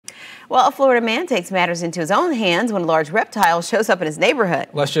Well, a Florida man takes matters into his own hands when a large reptile shows up in his neighborhood.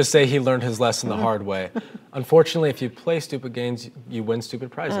 Let's just say he learned his lesson the hard way. Unfortunately, if you play stupid games, you win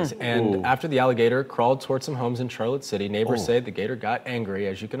stupid prizes. And after the alligator crawled towards some homes in Charlotte City, neighbors say the gator got angry,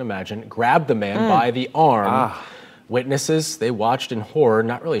 as you can imagine, grabbed the man by the arm. Witnesses, they watched in horror,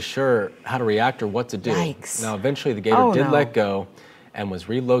 not really sure how to react or what to do. Yikes. Now, eventually, the gator did let go and was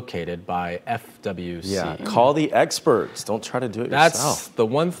relocated by FWC. Yeah, call the experts. Don't try to do it yourself. That's the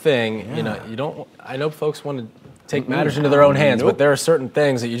one thing, you know, you don't, I know folks want to take matters into their own hands, but there are certain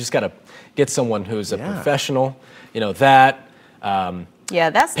things that you just got to get someone who's a professional, you know, that. Yeah,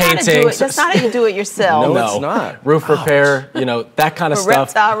 that's painting. not do it. That's not how you do it yourself. No, it's not. Roof repair, you know, that kind of stuff.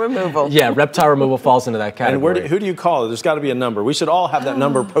 Reptile removal. Yeah, reptile removal falls into that category. And who do you call it? There's got to be a number. We should all have that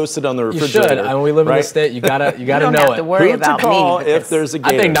number posted on the refrigerator. You should. And we live in this state. You gotta know it. You don't have to worry about who to call me. if there's a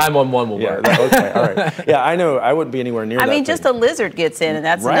gator? I think 911 will work. Okay, all right. Yeah, I know. I wouldn't be anywhere near that. I mean, just a lizard gets in, and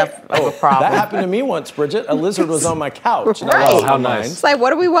that's enough of a problem. That happened to me once, Bridget. A lizard was on my couch. And Oh, how nice. It's like,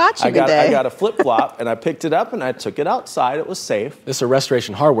 what are we watching today? I got a flip-flop, and I picked it up, and I took it outside. It was safe. This is a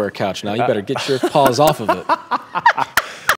Restoration Hardware couch now. You better get your paws off of it.